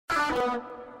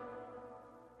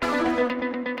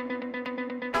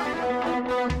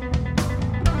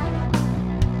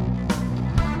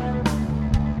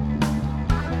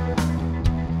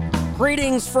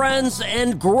Greetings, friends,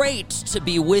 and great to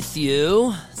be with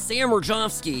you. Sam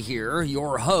Rajovsky here,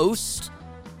 your host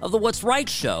of the What's Right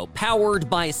Show, powered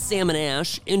by Sam &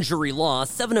 Ash Injury Law,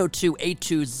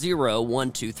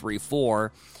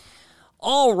 702-820-1234.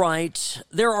 All right,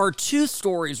 there are two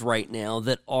stories right now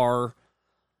that are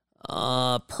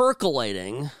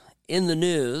percolating in the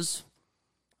news.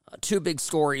 Two big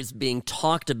stories being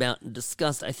talked about and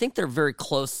discussed. I think they're very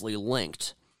closely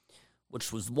linked,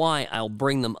 which was why I'll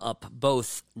bring them up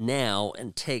both now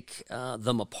and take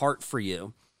them apart for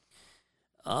you.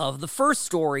 The first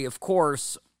story, of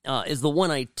course, is the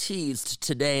one I teased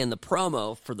today in the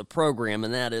promo for the program,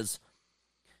 and that is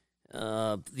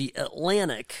the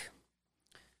Atlantic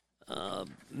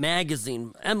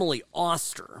magazine. Emily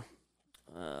Oster,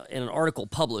 in an article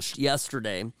published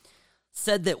yesterday,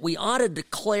 said that we ought to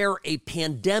declare a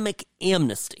pandemic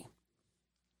amnesty.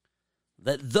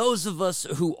 That those of us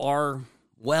who are,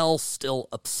 well, still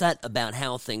upset about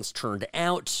how things turned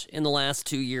out in the last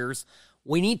 2 years,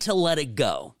 we need to let it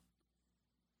go.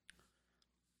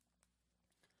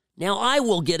 Now, I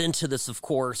will get into this, of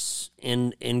course,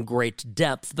 in great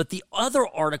depth, but the other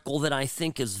article that I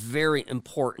think is very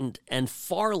important and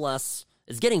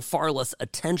is getting far less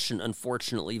attention,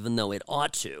 unfortunately, even though it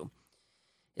ought to,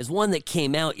 is one that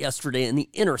came out yesterday in The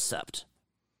Intercept.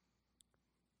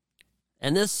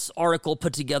 And this article,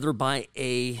 put together by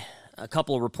a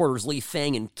couple of reporters, Lee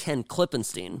Fang and Ken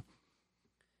Klippenstein,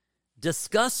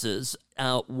 discusses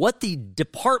what the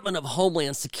Department of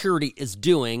Homeland Security is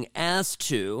doing as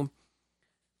to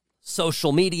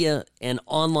social media and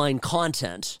online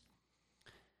content.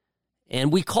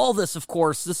 And we call this, of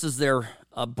course, this is their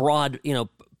broad,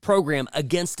 program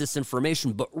against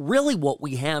disinformation. But really what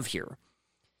we have here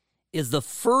is the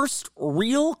first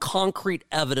real concrete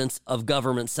evidence of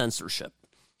government censorship.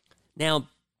 Now,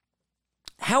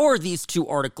 how are these two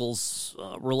articles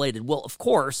related? Well, of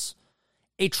course,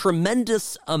 a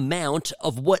tremendous amount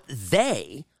of what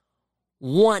they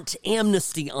want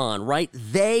amnesty on, right?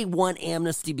 They want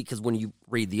amnesty because when you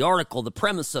read the article, the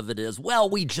premise of it is, well,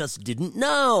 we just didn't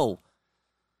know.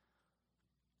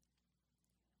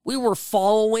 We were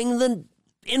following the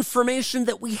information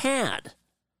that we had.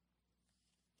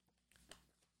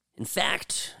 In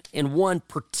fact, in one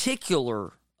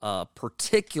particularly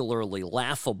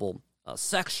laughable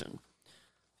section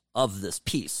of this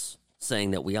piece,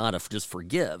 saying that we ought to just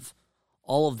forgive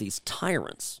all of these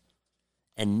tyrants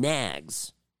and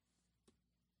nags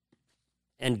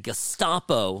and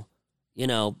Gestapo,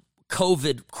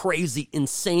 COVID crazy,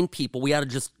 insane people. We ought to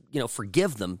just,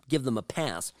 forgive them, give them a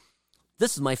pass.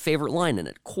 This is my favorite line in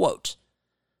it. Quote,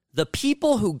 "The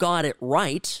people who got it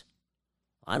right,"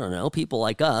 I don't know, people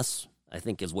like us, I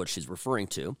think is what she's referring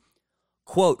to,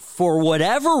 quote, "for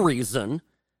whatever reason,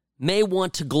 may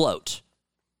want to gloat."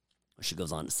 She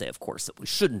goes on to say, of course, that we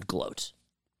shouldn't gloat.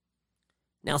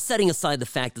 Now, setting aside the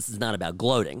fact this is not about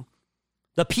gloating,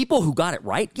 the people who got it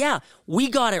right, yeah, we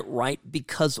got it right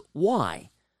because why?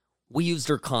 We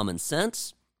used our common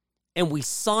sense, and we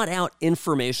sought out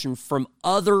information from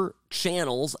other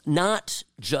channels, not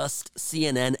just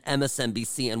CNN,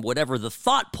 MSNBC, and whatever the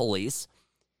thought police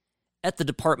at the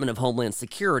Department of Homeland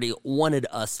Security wanted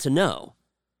us to know.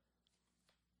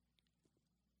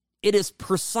 It is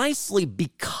precisely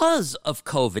because of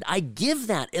COVID. I give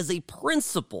that as a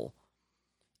principal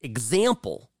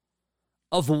example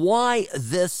of why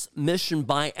this mission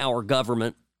by our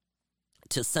government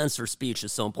to censor speech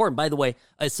is so important. By the way,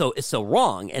 it's so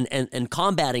wrong, and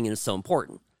combating it is so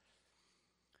important.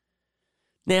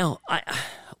 Now,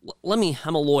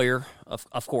 I'm a lawyer,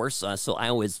 of course, so I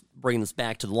always bring this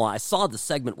back to the law. I saw the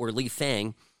segment where Lee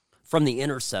Fang from The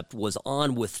Intercept was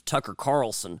on with Tucker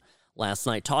Carlson last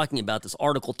night talking about this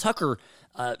article. Tucker,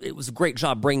 it was a great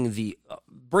job bringing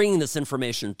this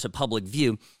information to public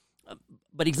view,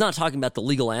 but he's not talking about the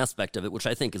legal aspect of it, which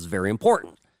I think is very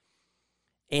important.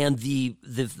 And the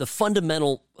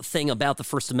fundamental thing about the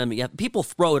First Amendment, people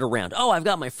throw it around. Oh, I've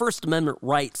got my First Amendment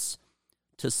rights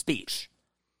to speech.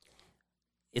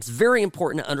 It's very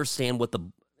important to understand what the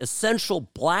essential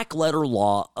black letter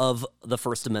law of the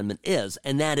First Amendment is,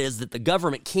 and that is that the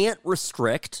government can't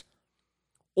restrict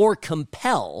or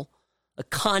compel the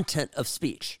content of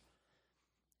speech.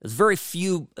 There's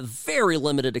very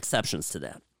limited exceptions to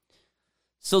that.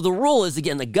 So the rule is,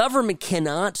 again, the government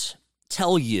cannot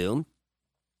tell you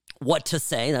what to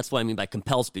say. That's what I mean by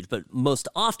compel speech, but most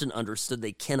often understood,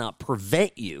 they cannot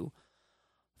prevent you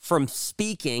from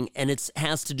speaking, and it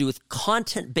has to do with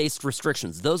content-based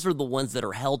restrictions. Those are the ones that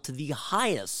are held to the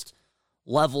highest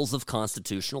levels of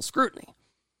constitutional scrutiny.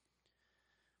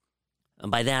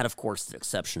 And by that, of course, the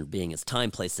exception being is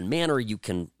time, place, and manner. You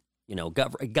can,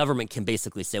 government can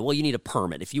basically say, well, you need a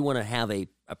permit. If you want to have a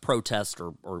protest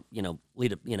or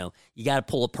lead you got to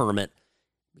pull a permit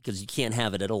because you can't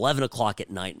have it at 11 o'clock at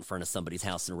night in front of somebody's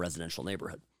house in a residential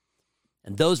neighborhood.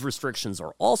 And those restrictions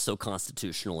are also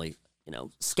constitutionally,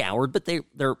 scoured, but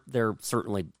they're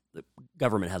certainly, the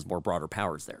government has more broader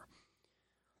powers there.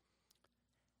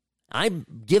 I'm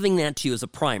giving that to you as a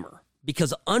primer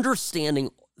because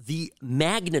understanding the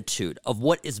magnitude of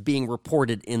what is being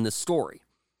reported in the story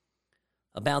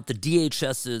about the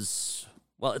DHS's,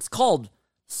 well, it's called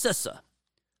CISA,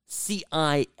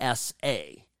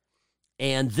 C-I-S-A.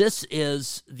 And this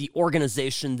is the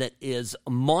organization that is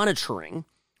monitoring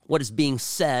what is being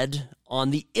said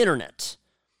on the internet,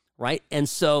 right? And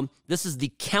so this is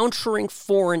the Countering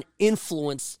Foreign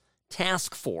Influence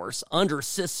Task Force under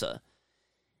CISA,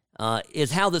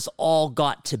 is how this all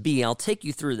got to be. I'll take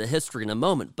you through the history in a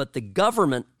moment, but the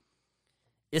government,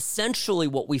 essentially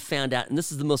what we found out, and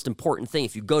this is the most important thing,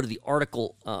 if you go to the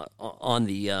article on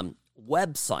the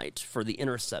website for The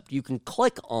Intercept, you can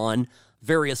click on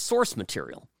various source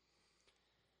material.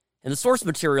 And the source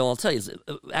material, I'll tell you, is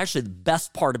actually the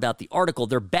best part about the article.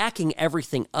 They're backing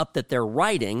everything up that they're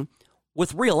writing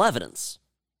with real evidence.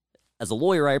 As a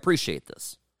lawyer, I appreciate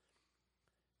this.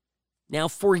 Now,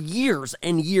 for years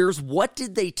and years, what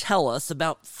did they tell us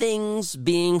about things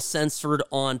being censored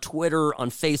on Twitter,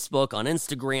 on Facebook, on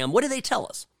Instagram? What did they tell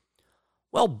us?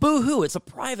 Well, boo-hoo, it's a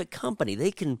private company.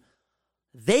 They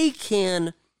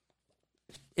can,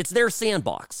 it's their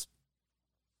sandbox.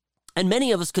 And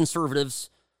many of us conservatives,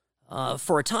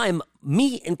 for a time,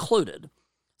 me included,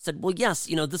 said, well, yes,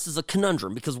 this is a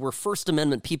conundrum because we're First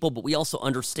Amendment people, but we also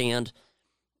understand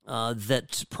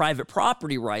that private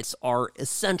property rights are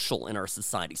essential in our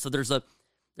society. So there's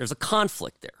a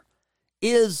conflict there.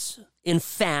 Is, in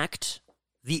fact,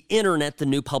 the internet the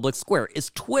new public square?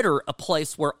 Is Twitter a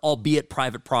place where, albeit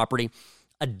private property,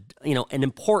 an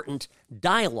important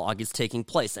dialogue is taking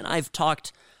place? And I've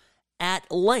talked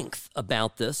at length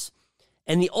about this.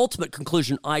 And the ultimate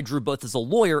conclusion I drew both as a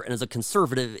lawyer and as a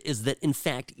conservative is that, in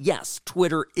fact, yes,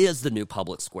 Twitter is the new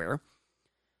public square.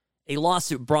 A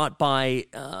lawsuit brought by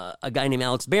a guy named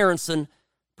Alex Berenson,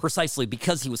 precisely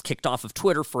because he was kicked off of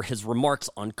Twitter for his remarks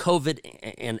on COVID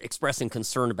and expressing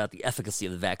concern about the efficacy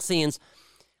of the vaccines,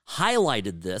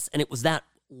 highlighted this, and it was that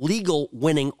legal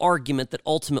winning argument that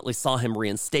ultimately saw him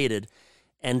reinstated,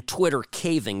 and Twitter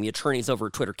caving, the attorneys over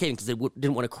at Twitter caving, because they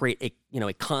didn't want to create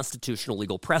a constitutional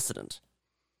legal precedent.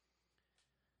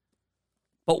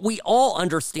 But we all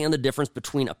understand the difference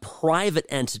between a private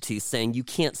entity saying you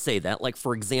can't say that. Like,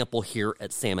 for example, here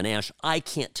at Sam and Ash, I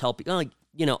can't tell people,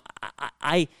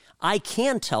 I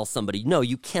can tell somebody, no,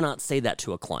 you cannot say that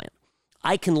to a client.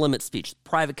 I can limit speech,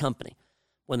 private company.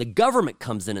 When the government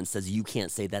comes in and says you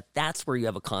can't say that, that's where you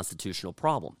have a constitutional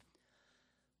problem.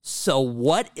 So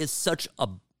what is such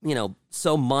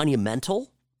so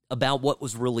monumental about what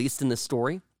was released in this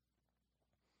story?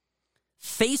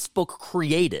 Facebook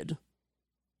created,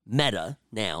 Meta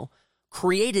now,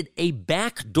 created a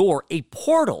back door, a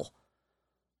portal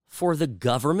for the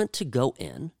government to go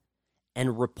in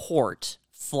and report,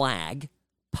 flag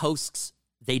posts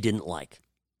they didn't like.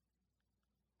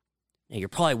 Now, you're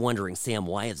probably wondering, Sam,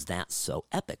 why is that so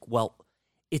epic? Well,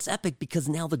 it's epic because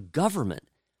now the government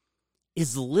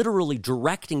is literally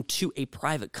directing to a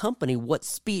private company what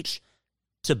speech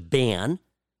to ban,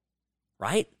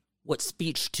 right? What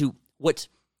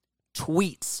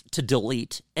tweets to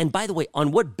delete. And by the way,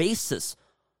 on what basis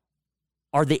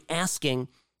are they asking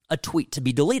a tweet to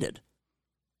be deleted?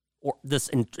 Or this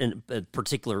in a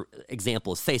particular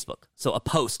example is Facebook. So a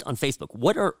post on Facebook.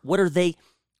 What are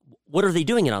they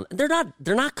doing it on?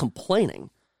 They're not complaining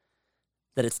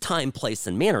that it's time, place,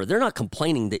 and manner. They're not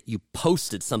complaining that you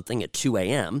posted something at 2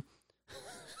 a.m.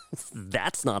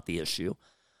 That's not the issue.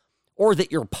 Or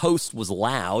that your post was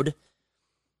loud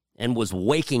and was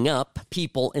waking up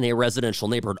people in a residential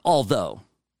neighborhood, although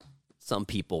some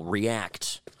people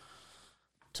react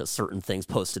to certain things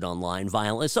posted online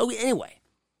violently. So anyway,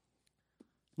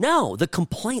 no, the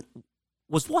complaint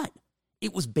was what?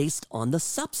 It was based on the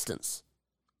substance.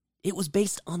 It was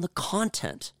based on the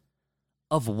content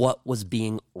of what was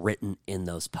being written in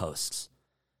those posts.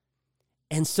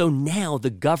 And so now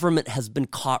the government has been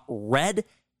caught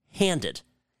red-handed,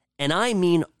 and I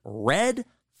mean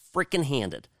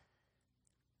red-frickin-handed,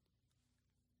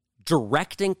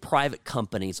 directing private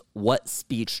companies what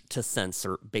speech to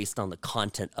censor based on the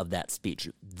content of that speech.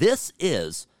 This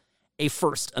is a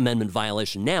First Amendment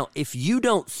violation. Now, if you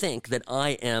don't think that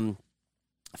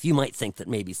if you might think that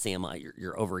maybe, Sam,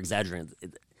 you're over-exaggerating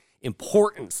the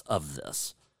importance of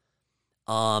this,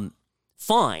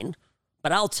 fine,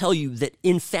 but I'll tell you that,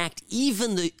 in fact,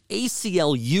 even the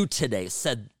ACLU today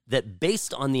said that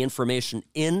based on the information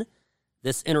in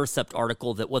this Intercept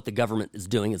article that what the government is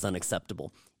doing is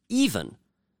unacceptable. Even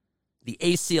the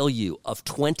ACLU of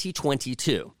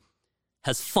 2022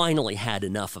 has finally had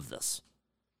enough of this.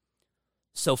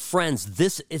 So, friends,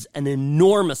 this is an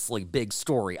enormously big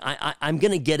story. I'm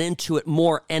going to get into it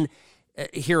more and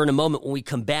here in a moment when we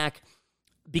come back,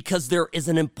 because there is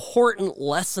an important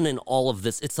lesson in all of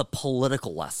this. It's a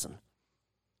political lesson.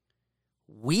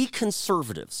 We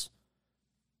conservatives,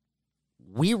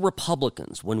 we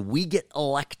Republicans, when we get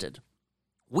elected,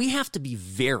 we have to be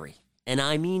very, and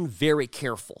I mean very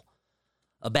careful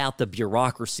about the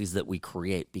bureaucracies that we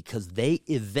create, because they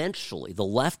eventually, the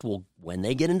left will, when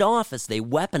they get into office, they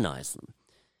weaponize them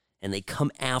and they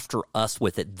come after us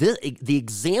with it. The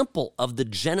example of the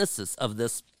genesis of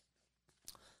this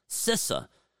CISA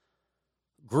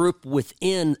group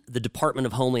within the Department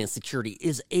of Homeland Security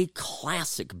is a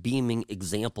classic beaming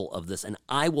example of this, and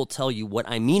I will tell you what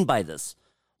I mean by this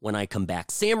when I come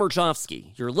back. Sam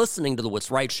Mirjovsky, you're listening to the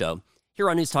What's Right Show here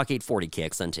on News Talk 840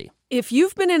 KXNT. If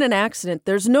you've been in an accident,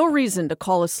 there's no reason to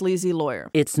call a sleazy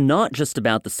lawyer. It's not just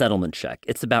about the settlement check.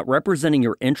 It's about representing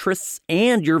your interests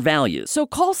and your values. So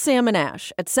call Sam and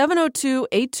Ash at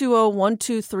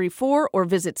 702-820-1234 or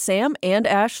visit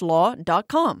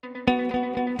samandashlaw.com.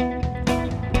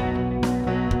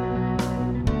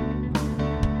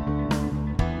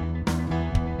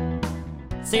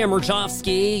 Sam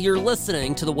Mirjovsky, you're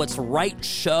listening to the What's Right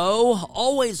Show.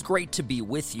 Always great to be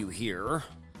with you here.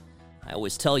 I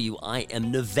always tell you I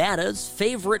am Nevada's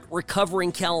favorite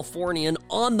recovering Californian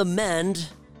on the mend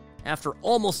after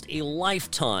almost a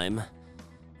lifetime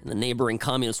in the neighboring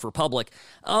Communist Republic.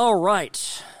 All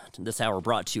right. This hour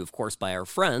brought to you, of course, by our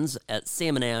friends at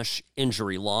Sam and Ash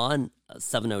Injury Law,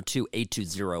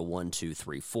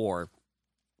 702-820-1234.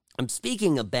 I'm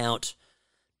speaking about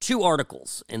two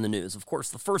articles in the news. Of course,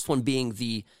 the first one being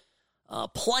the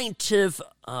plaintiff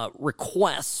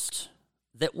request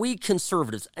that we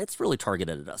conservatives, it's really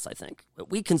targeted at us, I think, that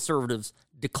we conservatives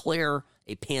declare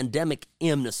a pandemic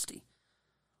amnesty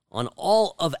on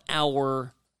all of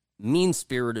our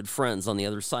mean-spirited friends on the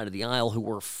other side of the aisle who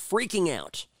were freaking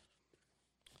out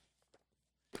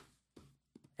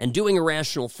and doing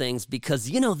irrational things because,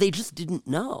 they just didn't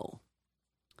know.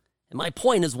 And my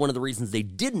point is, one of the reasons they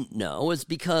didn't know is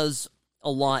because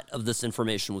a lot of this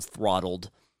information was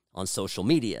throttled on social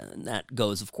media. And that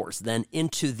goes, of course, then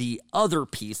into the other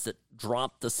piece that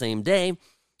dropped the same day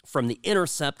from The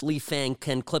Intercept, Lee Fang,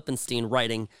 Ken Klippenstein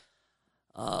writing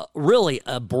really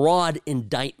a broad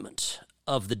indictment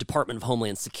of the Department of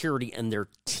Homeland Security and their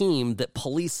team that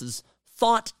polices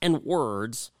thought and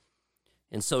words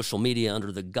in social media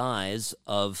under the guise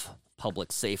of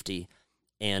public safety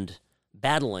and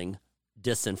battling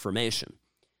disinformation.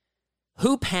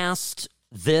 Who passed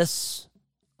this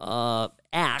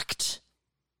act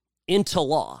into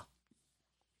law?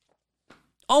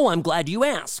 Oh, I'm glad you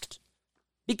asked.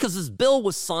 Because this bill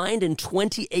was signed in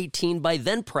 2018 by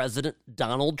then-President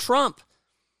Donald Trump.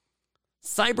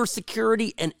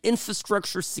 Cybersecurity and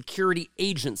Infrastructure Security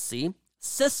Agency,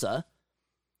 CISA,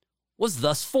 was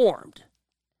thus formed.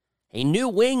 A new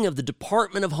wing of the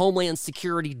Department of Homeland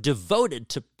Security devoted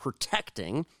to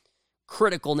protecting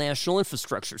critical national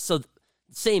infrastructure. So,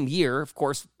 same year, of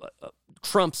course,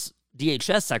 Trump's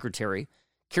DHS Secretary,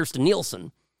 Kirstjen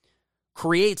Nielsen,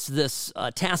 creates this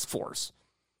task force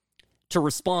to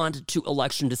respond to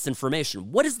election disinformation.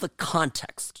 What is the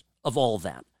context of all of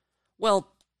that? Well,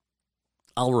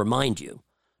 I'll remind you,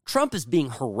 Trump is being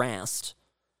harassed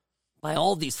by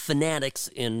all these fanatics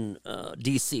in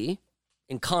D.C.,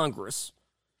 in Congress,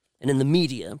 and in the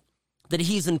media, that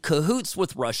he's in cahoots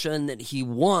with Russia and that he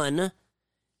won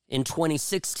in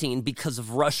 2016 because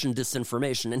of Russian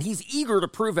disinformation. And he's eager to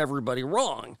prove everybody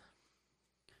wrong.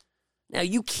 Now,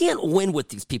 you can't win with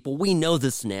these people. We know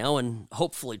this now, and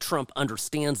hopefully Trump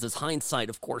understands this, hindsight,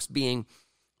 of course, being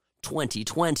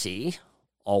 2020,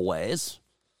 always,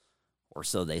 or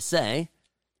so they say.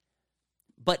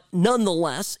 But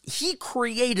nonetheless, he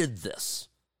created this.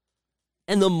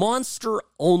 And the monster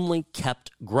only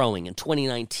kept growing. In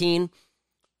 2019,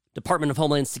 Department of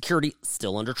Homeland Security,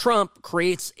 still under Trump,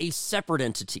 creates a separate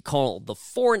entity called the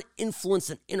Foreign Influence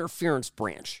and Interference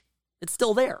Branch. It's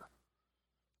still there,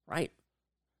 right?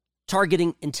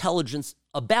 Targeting intelligence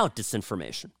about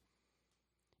disinformation.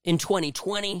 In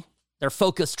 2020, their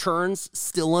focus turns,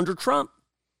 still under Trump,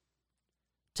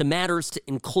 to matters to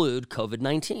include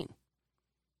COVID-19.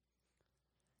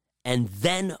 And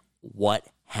then what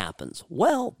happens?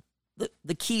 Well,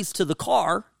 the keys to the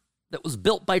car that was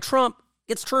built by Trump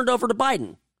gets turned over to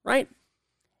Biden, right?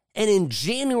 And in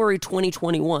January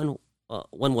 2021,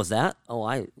 when was that?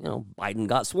 Biden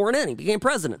got sworn in. He became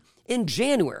president. In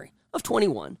January of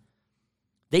 21,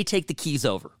 they take the keys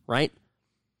over, right?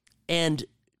 And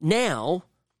now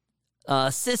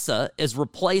CISA is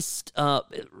replaces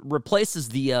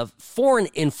the Foreign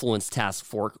Influence Task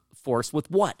Force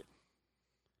with what?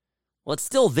 Well, it's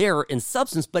still there in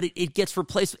substance, but it gets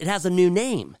replaced. It has a new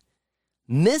name.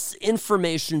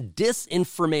 Misinformation,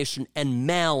 disinformation, and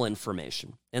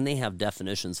malinformation. And they have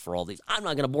definitions for all these. I'm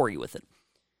not going to bore you with it.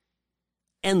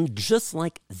 And just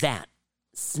like that,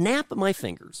 snap of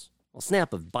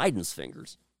Biden's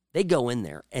fingers, they go in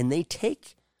there and they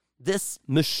take this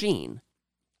machine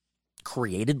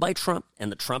created by Trump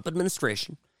and the Trump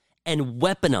administration and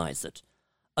weaponize it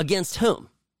against whom?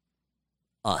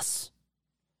 Us.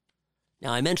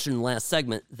 Now, I mentioned in the last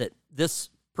segment that this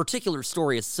particular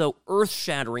story is so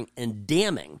earth-shattering and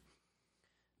damning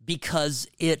because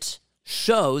it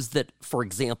shows that, for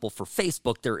example, for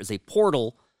Facebook, there is a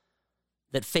portal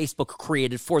that Facebook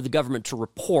created for the government to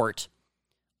report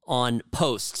on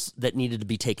posts that needed to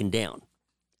be taken down,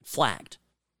 flagged.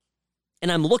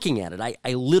 And I'm looking at it.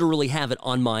 I literally have it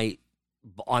on my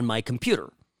computer.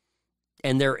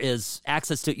 And there is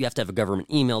access to it. You have to have a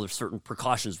government email. There's certain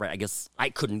precautions, right? I guess I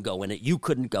couldn't go in it. You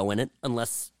couldn't go in it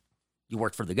unless you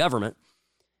worked for the government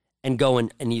and go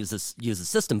and use the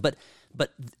system. But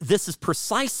this is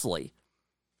precisely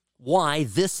why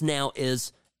this now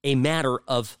is a matter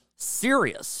of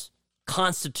serious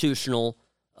constitutional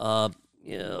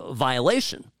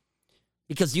violation,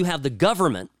 because you have the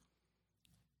government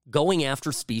going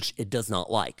after speech it does not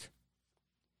like.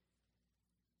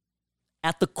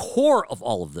 At the core of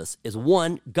all of this is,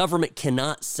 one, government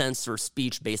cannot censor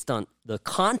speech based on the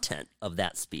content of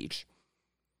that speech.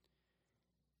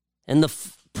 And the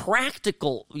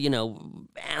practical,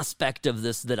 aspect of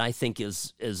this that I think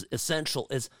is essential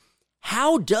is,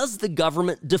 how does the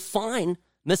government define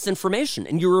misinformation?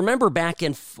 And you remember back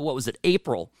in,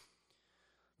 April,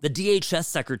 the DHS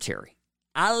secretary,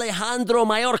 Alejandro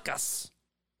Mayorkas,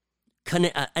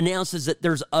 announces that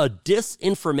there's a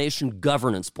disinformation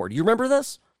governance board. You remember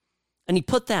this? And he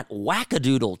put that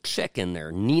wackadoodle chick in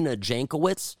there, Nina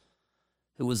Jankowicz,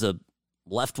 who is a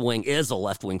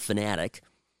left-wing fanatic.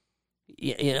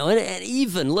 And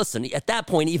even, listen, at that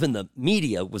point, even the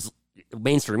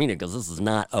mainstream media goes, this is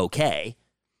not okay.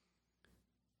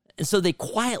 And so they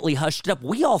quietly hushed it up.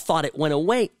 We all thought it went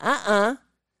away.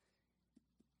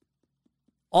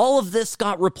 All of this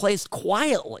got replaced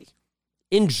quietly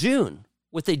in June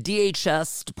with a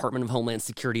DHS, Department of Homeland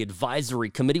Security Advisory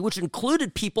Committee, which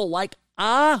included people like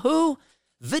Ahu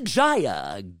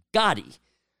Vijaya Gotti.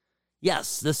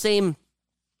 Yes, the same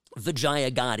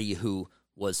Vijaya Gotti who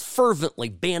was fervently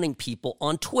banning people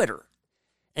on Twitter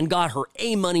and got her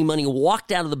money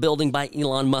walked out of the building by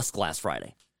Elon Musk last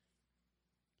Friday.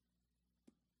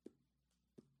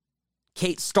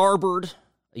 Kate Starbird,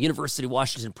 a University of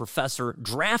Washington professor,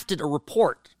 drafted a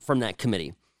report from that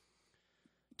committee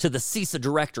to the CISA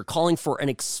director calling for an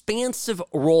expansive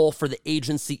role for the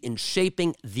agency in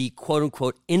shaping the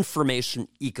quote-unquote information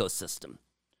ecosystem.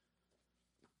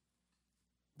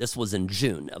 This was in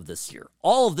June of this year.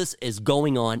 All of this is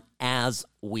going on as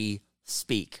we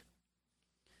speak.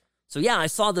 So yeah, I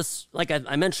saw this, like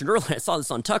I mentioned earlier, I saw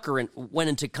this on Tucker and went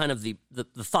into kind of the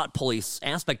thought police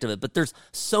aspect of it, but there's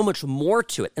so much more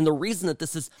to it. And the reason that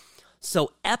this is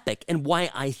so epic and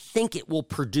why I think it will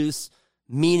produce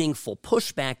meaningful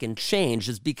pushback and change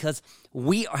is because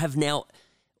we have now,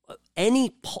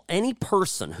 any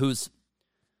person whose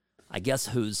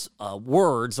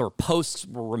words or posts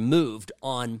were removed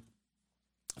on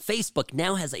Facebook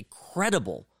now has a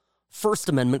credible First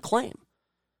Amendment claim,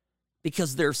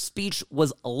 because their speech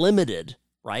was limited,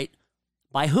 right?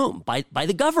 By whom? By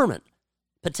the government,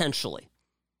 potentially.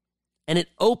 And it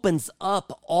opens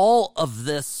up all of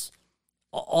those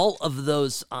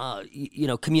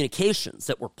communications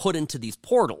that were put into these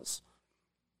portals.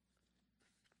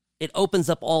 It opens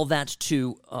up all that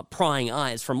to prying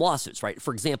eyes from lawsuits, right?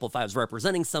 For example, if I was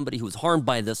representing somebody who was harmed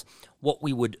by this, what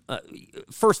we would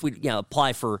first we'd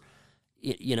apply for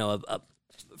a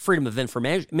Freedom of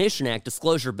Information Act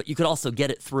disclosure, but you could also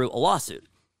get it through a lawsuit.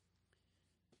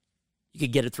 You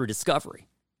could get it through discovery.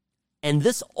 And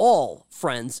this all,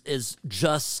 friends, is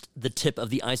just the tip of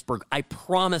the iceberg. I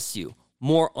promise you,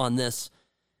 more on this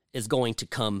is going to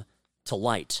come to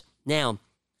light. Now,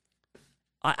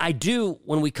 I do,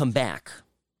 when we come back,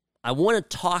 I want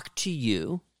to talk to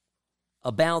you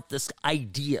about this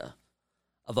idea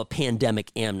of a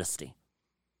pandemic amnesty.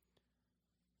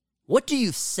 What do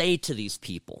you say to these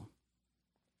people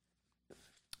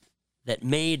that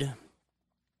made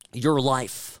your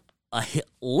life a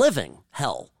living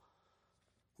hell?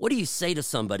 What do you say to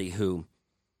somebody who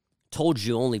told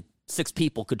you only 6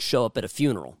 people could show up at a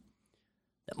funeral,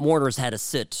 that mourners had to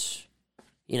sit,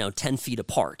 10 feet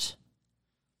apart,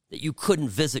 that you couldn't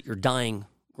visit your dying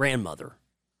grandmother,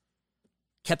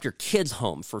 kept your kids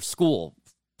home for school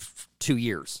 2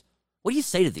 years? What do you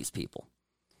say to these people?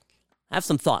 I have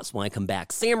some thoughts when I come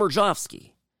back. Sam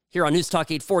Rajovsky here on News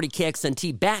Talk 840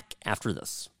 KXNT, back after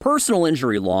this. Personal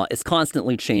injury law is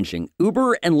constantly changing.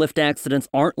 Uber and Lyft accidents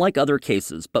aren't like other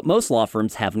cases, but most law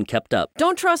firms haven't kept up.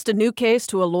 Don't trust a new case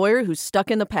to a lawyer who's stuck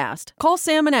in the past. Call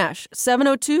Sam and Ash,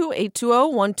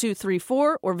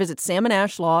 702-820-1234, or visit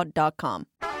samandashlaw.com.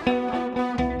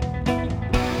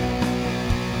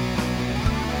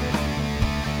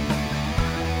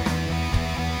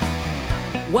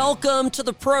 Welcome to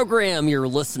the program. You're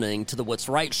listening to the What's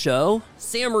Right Show.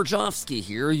 Sam Rajovsky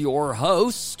here, your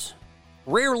host.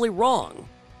 Rarely wrong,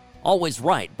 always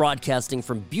right, broadcasting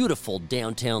from beautiful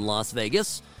downtown Las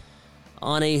Vegas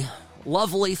on a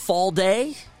lovely fall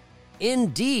day.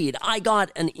 Indeed, I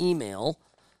got an email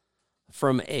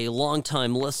from a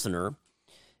longtime listener,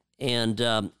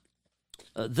 and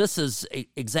this is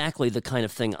exactly the kind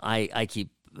of thing I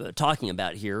keep talking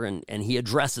about here, and he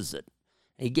addresses it.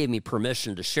 He gave me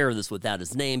permission to share this without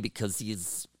his name because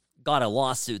he's got a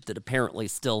lawsuit that apparently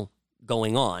is still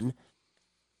going on.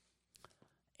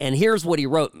 And here's what he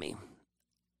wrote me.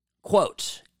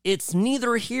 Quote, "It's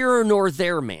neither here nor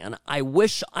there, man. I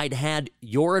wish I'd had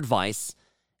your advice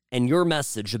and your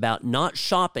message about not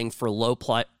shopping for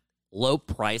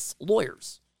low-price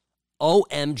lawyers.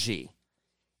 OMG.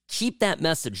 Keep that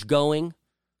message going.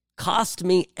 Cost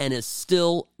me and is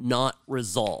still not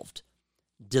resolved.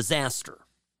 Disaster."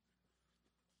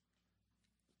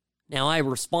 Now, I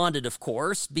responded, of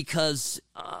course, because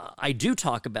I do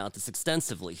talk about this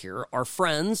extensively here. Our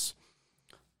friends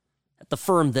at the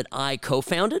firm that I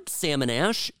co-founded, Sam and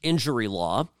Ash Injury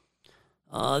Law,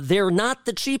 they're not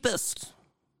the cheapest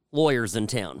lawyers in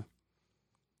town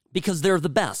because they're the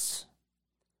best.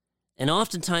 And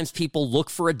oftentimes people look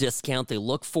for a discount. They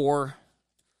look for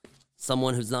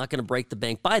someone who's not going to break the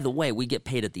bank. By the way, we get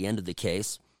paid at the end of the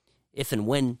case if and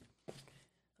when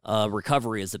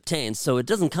recovery is obtained, so it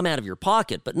doesn't come out of your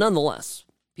pocket, but nonetheless,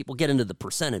 people get into the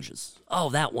percentages. Oh,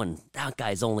 that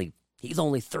guy's he's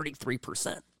only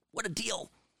 33%. What a deal.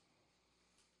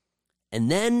 And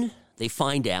then they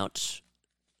find out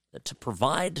that to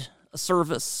provide a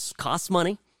service costs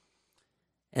money,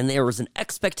 and there was an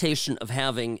expectation of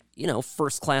having,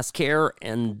 first-class care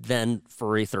and then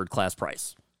for a third-class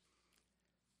price.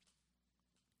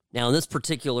 Now, in this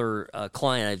particular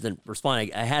client, I've been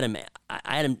responding. I had him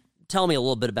tell me a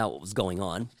little bit about what was going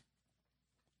on,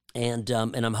 and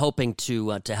I'm hoping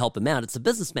to help him out. It's a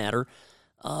business matter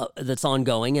that's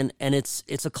ongoing, and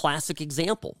it's a classic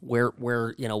example where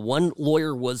one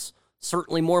lawyer was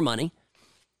certainly more money,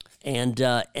 and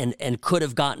could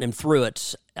have gotten him through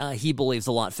it. He believes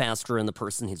a lot faster, and the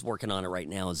person he's working on it right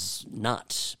now is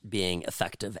not being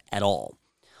effective at all.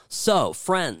 So,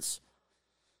 friends,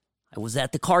 I was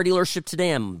at the car dealership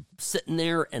today. I'm sitting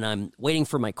there, and I'm waiting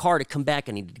for my car to come back.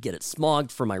 I needed to get it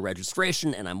smogged for my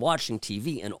registration, and I'm watching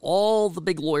TV, and all the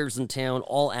big lawyers in town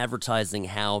all advertising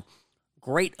how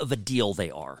great of a deal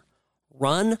they are.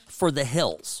 Run for the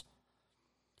hills.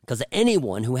 Because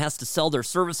anyone who has to sell their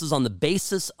services on the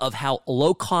basis of how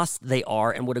low cost they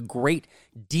are and what a great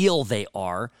deal they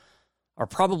are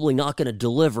probably not going to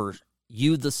deliver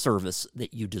you the service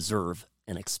that you deserve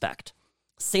and expect.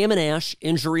 Sam and Ash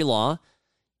Injury Law. You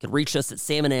can reach us at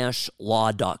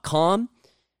samandashlaw.com.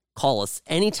 Call us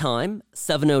anytime,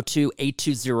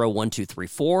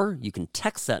 702-820-1234. You can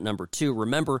text that number too.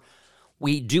 Remember,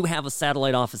 we do have a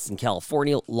satellite office in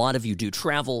California. A lot of you do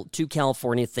travel to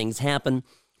California. Things happen.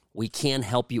 We can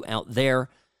help you out there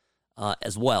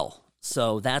as well.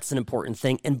 So that's an important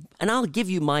thing. And I'll give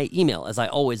you my email, as I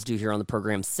always do here on the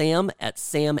program,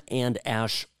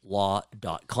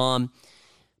 sam@samandashlaw.com.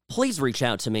 Please reach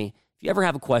out to me. If you ever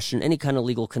have a question, any kind of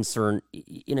legal concern,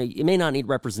 you may not need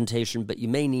representation, but you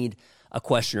may need a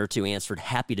question or two answered.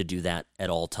 Happy to do that at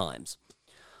all times.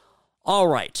 All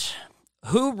right.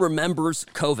 Who remembers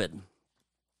COVID?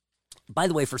 By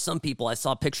the way, for some people, I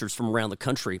saw pictures from around the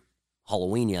country,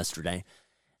 Halloween yesterday,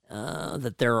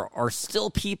 that there are still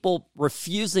people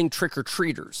refusing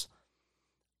trick-or-treaters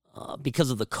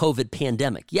because of the COVID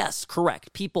pandemic. Yes,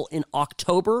 correct. People in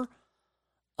October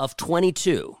of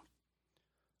 22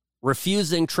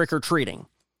 refusing trick-or-treating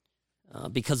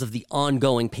because of the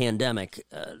ongoing pandemic.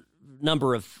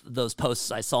 number of those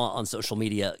posts I saw on social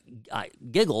media, I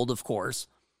giggled, of course.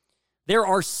 There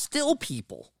are still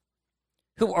people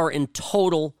who are in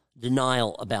total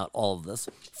denial about all of this.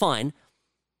 Fine.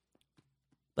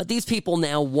 But these people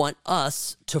now want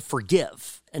us to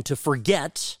forgive and to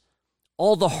forget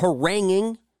all the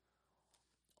haranguing,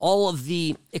 all of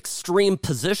the extreme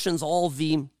positions, all of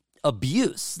the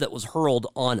abuse that was hurled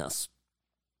on us.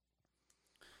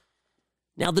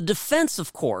 Now, the defense,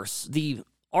 of course, the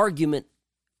argument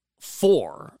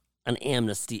for an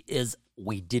amnesty is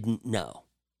we didn't know.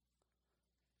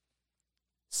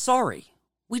 Sorry,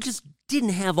 we just didn't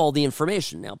have all the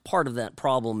information. Now, part of that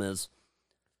problem is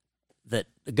that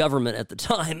the government at the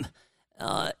time,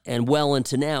 and well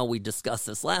into now, we discussed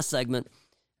this last segment,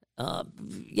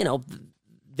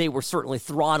 they were certainly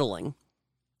throttling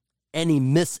any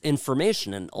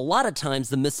misinformation. And a lot of times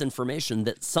the misinformation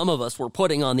that some of us were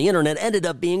putting on the internet ended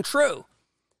up being true.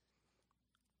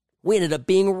 We ended up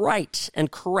being right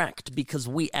and correct because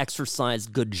we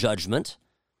exercised good judgment.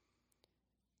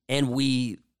 And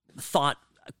we thought,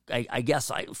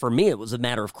 for me, it was a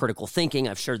matter of critical thinking.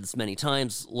 I've shared this many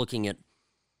times, looking at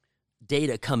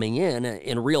data coming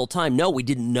in real time. No, we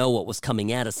didn't know what was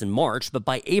coming at us in March, but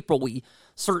by April, we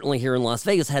certainly here in Las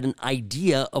Vegas had an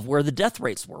idea of where the death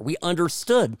rates were. We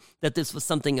understood that this was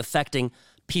something affecting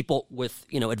people with,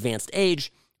 advanced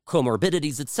age,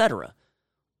 comorbidities, etc.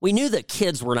 We knew that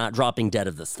kids were not dropping dead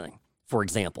of this thing, for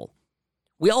example.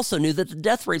 We also knew that the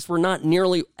death rates were not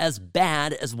nearly as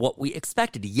bad as what we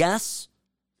expected. Yes,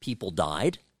 people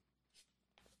died,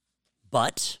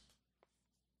 but,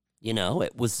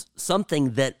 it was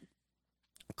something that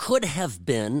could have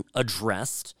been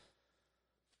addressed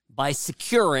by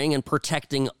securing and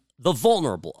protecting the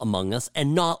vulnerable among us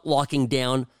and not locking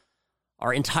down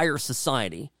our entire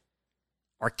society,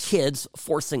 our kids,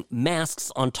 forcing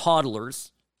masks on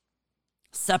toddlers,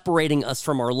 separating us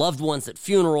from our loved ones at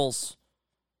funerals.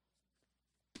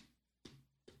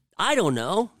 I don't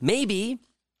know. Maybe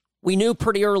we knew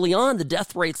pretty early on the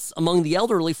death rates among the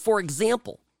elderly, for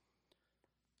example.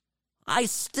 I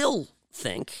still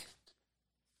think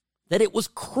that it was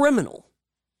criminal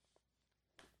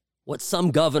what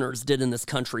some governors did in this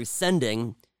country,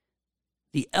 sending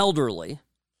the elderly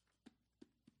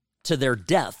to their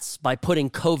deaths by putting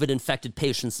COVID-infected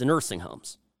patients in nursing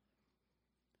homes.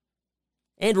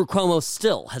 Andrew Cuomo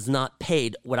still has not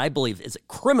paid what I believe is a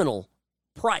criminal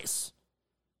price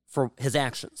for his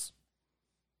actions.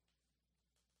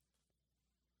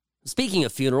 Speaking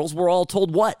of funerals, we're all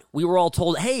told what? We were all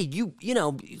told, hey,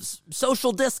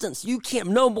 social distance. You can't,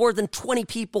 no more than 20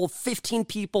 people, 15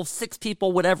 people, 6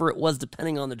 people, whatever it was,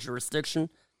 depending on the jurisdiction.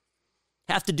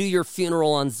 Have to do your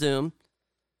funeral on Zoom.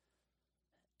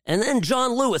 And then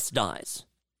John Lewis dies.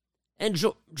 And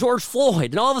George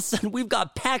Floyd. And all of a sudden, we've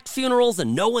got packed funerals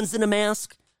and no one's in a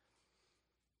mask.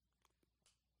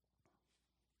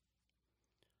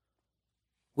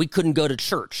 We couldn't go to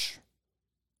church.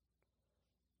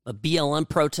 BLM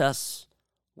protests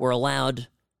were allowed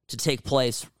to take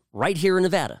place right here in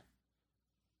Nevada.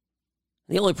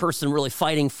 The only person really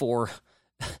fighting for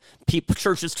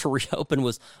churches to reopen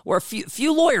were a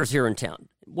few lawyers here in town.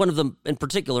 One of them in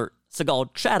particular,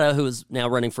 Sigal Chattah, who is now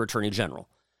running for Attorney General.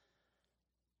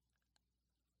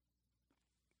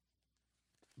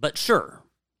 But sure,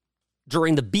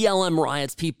 during the BLM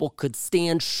riots, people could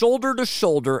stand shoulder to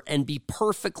shoulder and be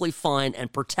perfectly fine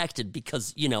and protected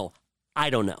because, I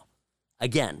don't know.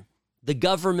 Again, the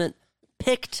government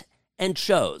picked and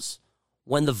chose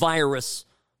when the virus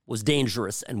was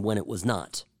dangerous and when it was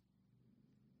not.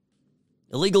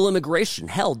 Illegal immigration.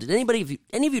 Hell, did any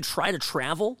of you try to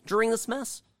travel during this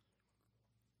mess?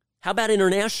 How about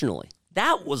internationally?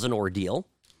 That was an ordeal.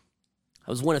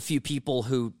 I was one of few people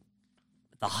who,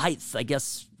 at the height, I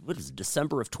guess,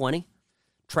 December of 20,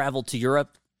 traveled to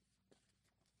Europe.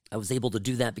 I was able to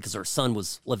do that because our son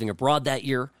was living abroad that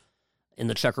year in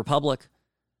the Czech Republic,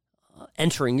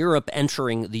 entering Europe,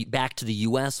 back to the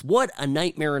U.S. What a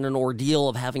nightmare and an ordeal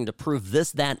of having to prove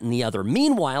this, that, and the other.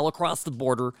 Meanwhile, across the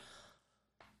border,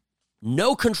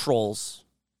 no controls.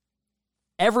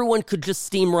 Everyone could just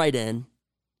steam right in.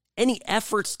 Any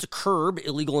efforts to curb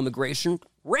illegal immigration,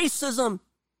 racism.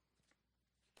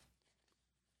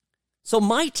 So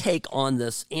my take on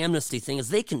this amnesty thing is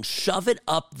they can shove it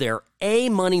up their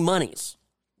monies.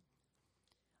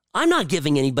 I'm not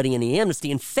giving anybody any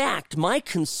amnesty. In fact, my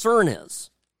concern is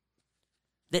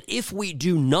that if we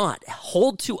do not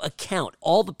hold to account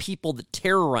all the people that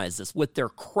terrorize us with their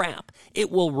crap, it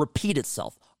will repeat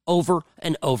itself over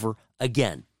and over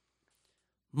again.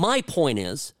 My point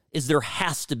is there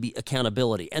has to be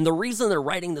accountability. And the reason they're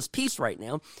writing this piece right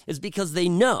now is because they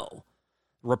know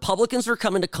Republicans are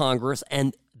coming to Congress,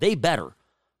 and they better,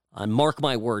 mark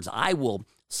my words, I will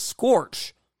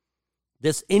scorch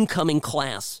this incoming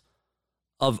class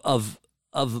of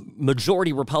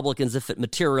majority Republicans if it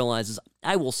materializes.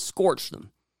 I will scorch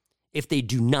them if they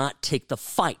do not take the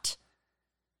fight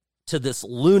to this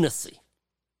lunacy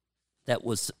that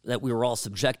we were all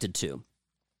subjected to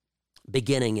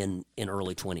beginning in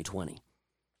early 2020.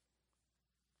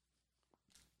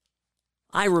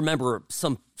 I remember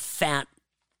some fat,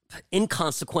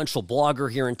 inconsequential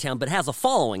blogger here in town, but has a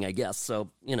following, I guess, so,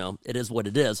 it is what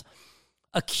it is,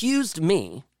 accused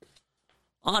me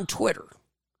on Twitter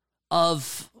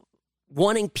of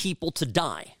wanting people to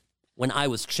die when I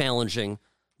was challenging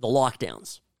the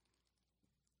lockdowns.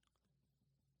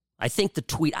 I think the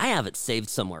tweet, I have it saved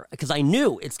somewhere, because I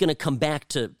knew it's going to come back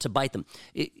to bite them.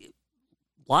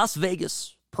 Las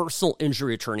Vegas personal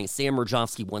injury attorney Sam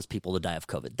Mirjovsky wants people to die of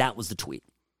COVID. That was the tweet.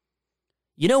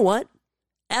 You know what?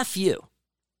 F you.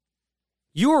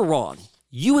 You were wrong.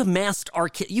 You have masked our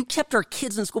kids. You kept our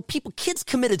kids in school. Kids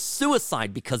committed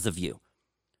suicide because of you.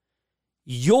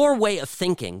 Your way of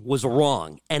thinking was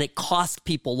wrong, and it cost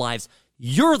people lives.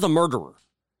 You're the murderer.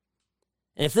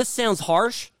 And if this sounds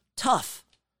harsh, tough.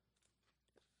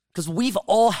 Because we've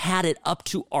all had it up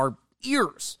to our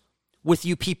ears with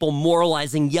you people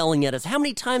moralizing, yelling at us. How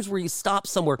many times were you stopped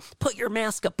somewhere? Put your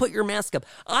mask up, put your mask up.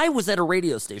 I was at a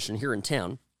radio station here in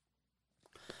town.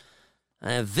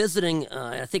 Visiting,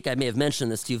 I think I may have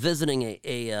mentioned this to you, visiting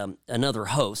another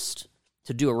host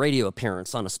to do a radio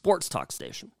appearance on a sports talk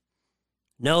station.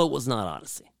 No, it was not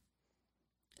Odyssey.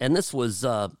 And this was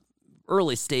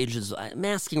early stages,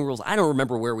 masking rules. I don't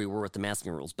remember where we were with the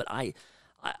masking rules, but I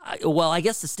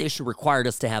guess the station required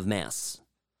us to have masks.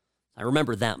 I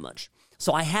remember that much.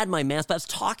 So I had my mask, but I was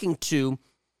talking to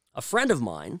a friend of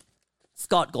mine,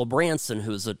 Scott Gulbranson,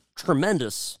 who's a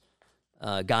tremendous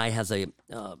guy, has a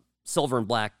Silver and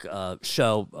Black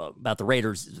show about the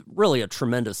Raiders, really a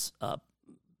tremendous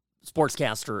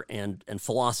sportscaster and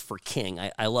philosopher king.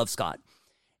 I love Scott.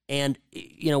 And,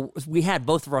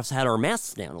 both of us had our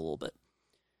masks down a little bit.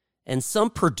 And some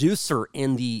producer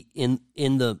in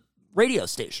the radio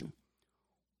station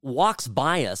walks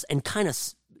by us and kind of,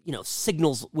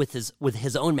 signals with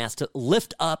his own mask to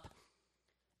lift up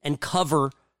and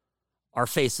cover our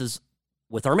faces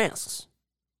with our masks.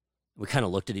 We kind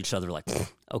of looked at each other like,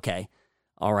 okay,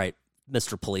 all right,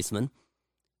 Mr. Policeman.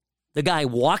 The guy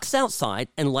walks outside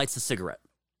and lights a cigarette.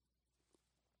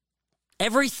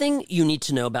 Everything you need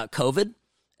to know about COVID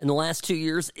in the last 2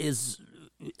 years is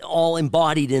all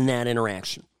embodied in that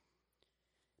interaction.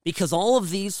 Because all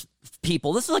of these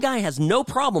people, this is a guy who has no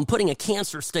problem putting a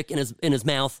cancer stick in his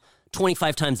mouth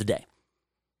 25 times a day.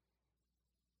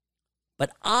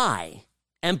 But I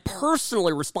am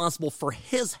personally responsible for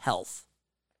his health.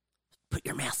 Put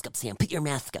your mask up, Sam. Put your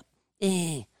mask up.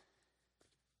 What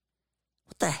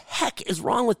the heck is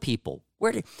wrong with people?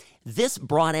 This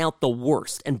brought out the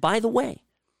worst. And by the way,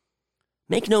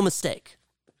 make no mistake,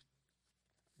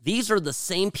 these are the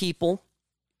same people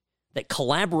that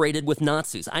collaborated with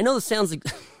Nazis. I know this sounds like,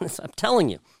 I'm telling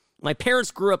you, my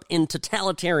parents grew up in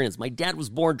totalitarians. My dad was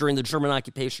born during the German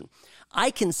occupation.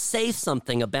 I can say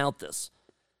something about this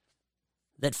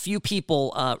that few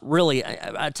people really,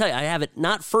 I tell you, I have it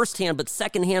not firsthand, but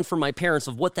secondhand from my parents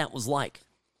of what that was like.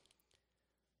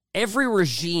 Every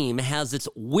regime has its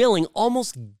willing,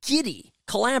 almost giddy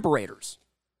collaborators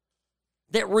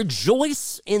that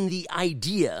rejoice in the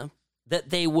idea that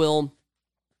they will,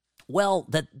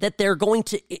 that they're going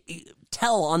to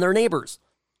tell on their neighbors,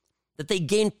 that they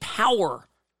gain power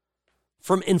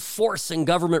from enforcing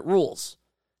government rules.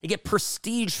 They get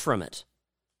prestige from it.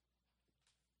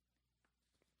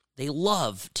 They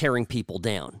love tearing people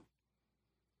down.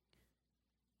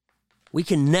 We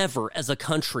can never, as a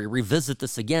country, revisit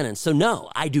this again. And so,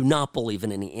 no, I do not believe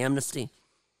in any amnesty.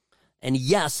 And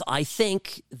yes, I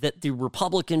think that the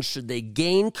Republicans, should they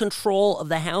gain control of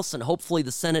the House and hopefully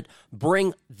the Senate,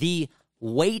 bring the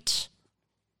weight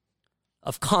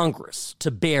of Congress to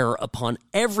bear upon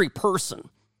every person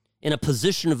in a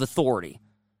position of authority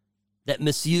that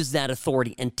misuse that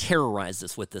authority and terrorize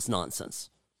us with this nonsense.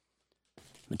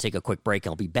 I'm going to take a quick break.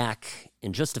 I'll be back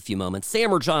in just a few moments.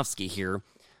 Sam Mirjovsky here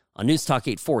on News Talk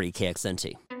 840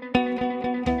 KXNT.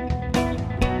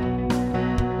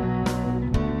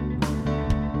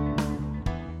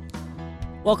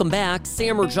 Welcome back.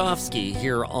 Sam Mirjovsky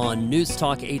here on News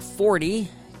Talk 840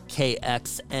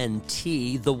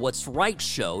 KXNT, the What's Right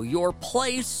Show, your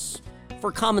place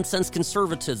for common sense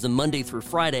conservatism, Monday through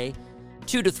Friday,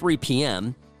 2 to 3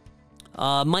 p.m.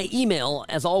 My email,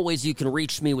 as always, you can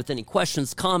reach me with any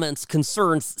questions, comments,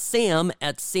 concerns,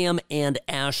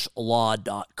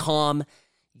 sam@samandashlaw.com.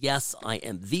 Yes, I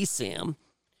am the Sam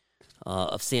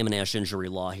of Sam and Ash Injury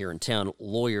Law here in town,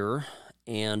 lawyer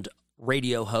and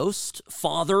radio host,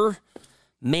 father,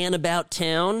 man about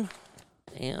town,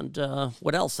 and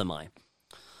what else am I?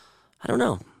 I don't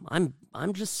know. I'm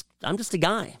just a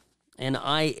guy, and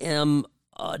I am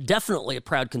definitely a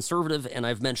proud conservative, and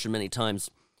I've mentioned many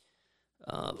times,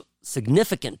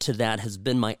 significant to that has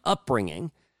been my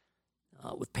upbringing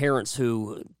with parents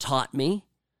who taught me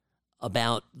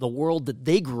about the world that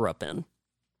they grew up in.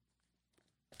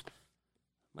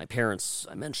 My parents,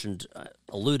 I mentioned,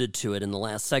 alluded to it in the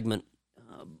last segment,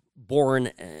 born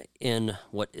in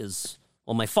what is,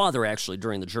 well, my father actually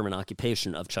during the German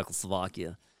occupation of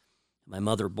Czechoslovakia. My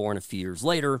mother born a few years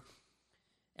later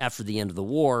after the end of the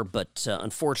war, but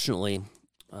unfortunately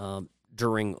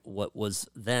during what was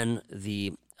then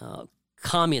the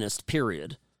communist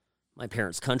period, my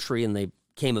parents' country, and they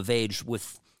came of age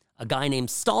with a guy named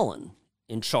Stalin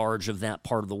in charge of that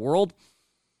part of the world.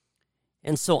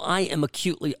 And so I am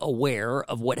acutely aware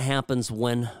of what happens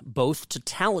when both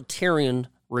totalitarian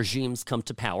regimes come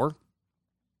to power,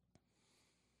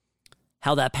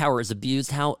 how that power is abused,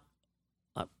 how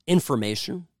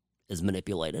information is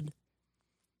manipulated.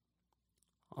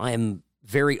 I am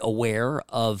very aware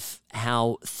of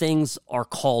how things are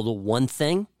called one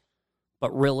thing,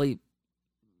 but really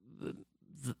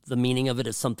the meaning of it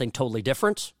is something totally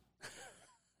different.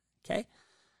 Okay?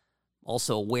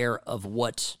 Also aware of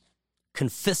what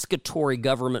confiscatory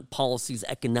government policies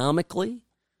economically,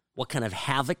 what kind of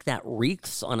havoc that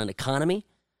wreaks on an economy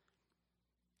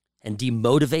and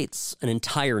demotivates an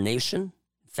entire nation,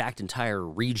 in fact, entire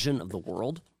region of the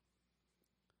world.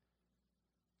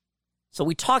 So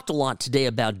we talked a lot today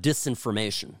about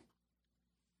disinformation.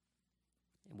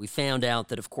 We found out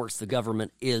that, of course, the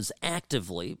government is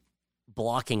actively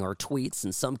blocking our tweets,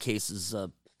 in some cases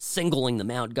singling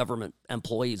them out. Government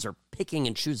employees are picking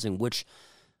and choosing which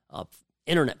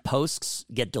internet posts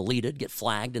get deleted, get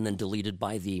flagged, and then deleted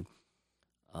by the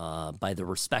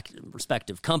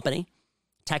respective company,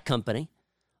 tech company,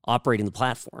 operating the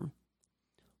platform.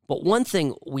 But one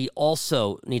thing we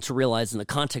also need to realize in the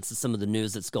context of some of the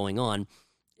news that's going on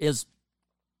is,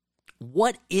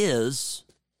 what is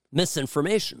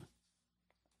misinformation?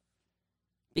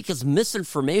 Because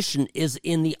misinformation is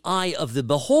in the eye of the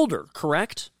beholder,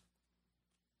 correct?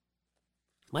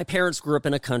 My parents grew up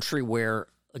in a country where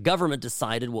the government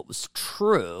decided what was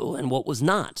true and what was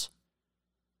not.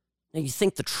 Now, you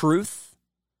think the truth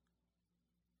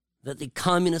that the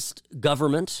communist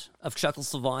government of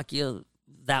Czechoslovakia,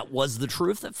 that was the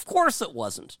truth? Of course it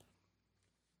wasn't.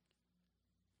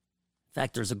 In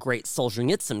fact, there's a great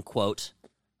Solzhenitsyn quote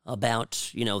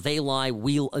about, they lie,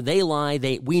 we know they lie,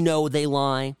 they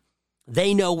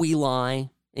know we lie,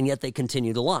 and yet they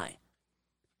continue to lie.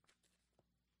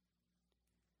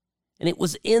 And it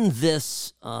was in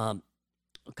this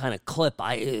kind of clip,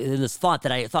 I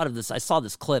saw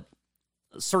this clip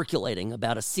circulating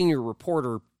about a senior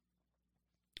reporter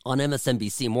on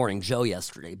MSNBC Morning Joe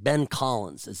yesterday. Ben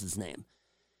Collins is his name.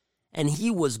 And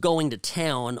he was going to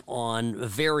town on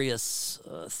various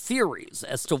theories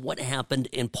as to what happened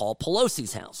in Paul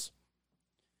Pelosi's house.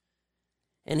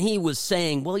 And he was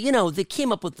saying, well, they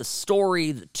came up with the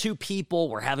story that two people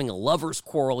were having a lover's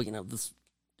quarrel, this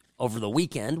over the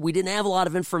weekend. We didn't have a lot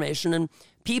of information, and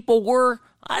people were,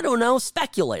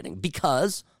 speculating,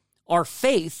 because our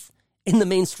faith in the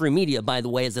mainstream media, by the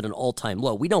way, is at an all-time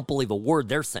low. We don't believe a word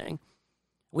they're saying.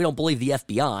 We don't believe the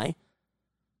FBI.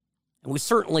 And we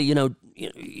certainly,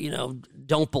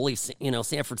 don't believe,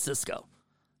 San Francisco,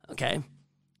 okay? And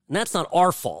that's not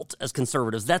our fault as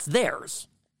conservatives. That's theirs.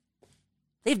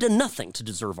 They've done nothing to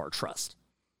deserve our trust.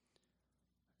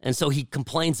 And so he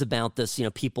complains about this,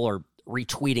 people are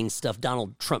retweeting stuff.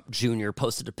 Donald Trump Jr.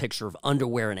 posted a picture of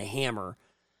underwear and a hammer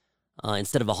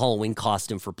instead of a Halloween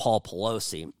costume for Paul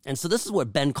Pelosi. And so this is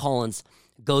what Ben Collins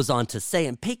goes on to say,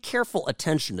 and pay careful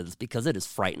attention to this because it is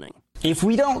frightening. If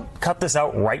we don't cut this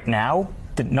out right now,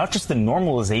 not just the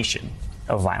normalization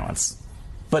of violence,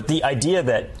 but the idea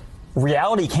that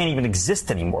reality can't even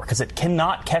exist anymore because it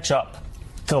cannot catch up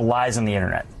to the lies on the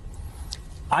internet.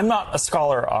 I'm not a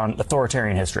scholar on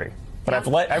authoritarian history, but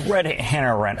I've read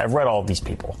Hannah Arendt. I've read all of these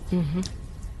people. Mm-hmm.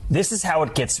 This is how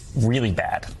it gets really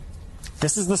bad.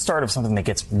 This is the start of something that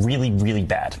gets really, really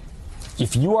bad.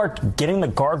 If you are getting the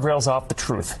guardrails off the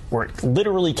truth, where it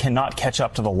literally cannot catch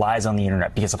up to the lies on the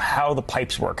internet because of how the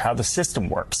pipes work, how the system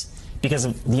works, because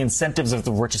of the incentives of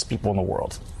the richest people in the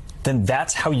world, then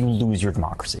that's how you lose your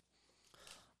democracy.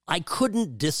 I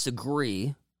couldn't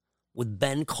disagree with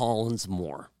Ben Collins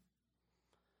more.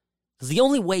 Because the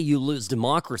only way you lose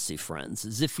democracy, friends,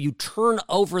 is if you turn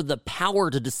over the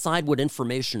power to decide what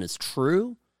information is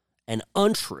true and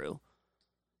untrue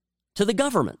to the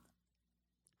government.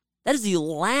 That is the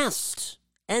last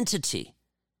entity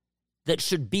that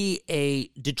should be a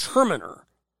determiner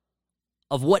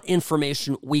of what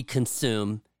information we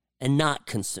consume and not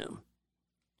consume.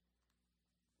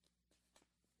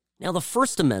 Now, the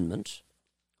First Amendment,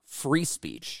 free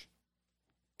speech,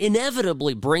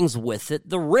 inevitably brings with it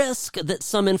the risk that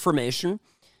some information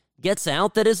gets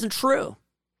out that isn't true.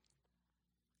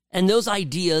 And those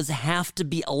ideas have to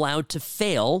be allowed to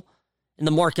fail in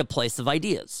the marketplace of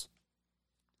ideas.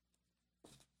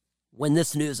 When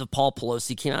this news of Paul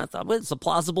Pelosi came out, I thought, well, it's a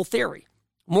plausible theory.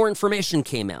 More information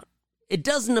came out. It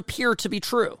doesn't appear to be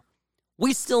true.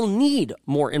 We still need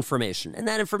more information, and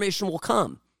that information will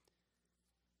come.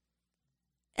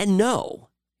 And no,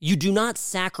 you do not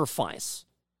sacrifice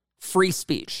free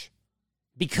speech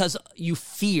because you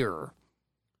fear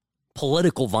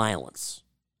political violence.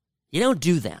 You don't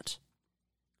do that.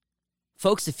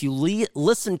 Folks, if you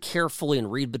listen carefully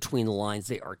and read between the lines,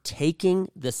 they are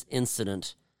taking this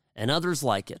incident and others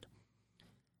like it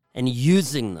and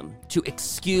using them to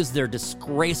excuse their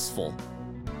disgraceful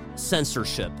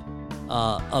censorship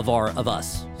of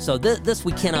us. So this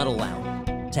we cannot allow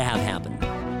to have happen.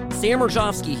 Sam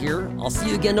Rajovsky here. I'll see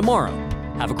you again tomorrow.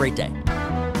 Have a great day.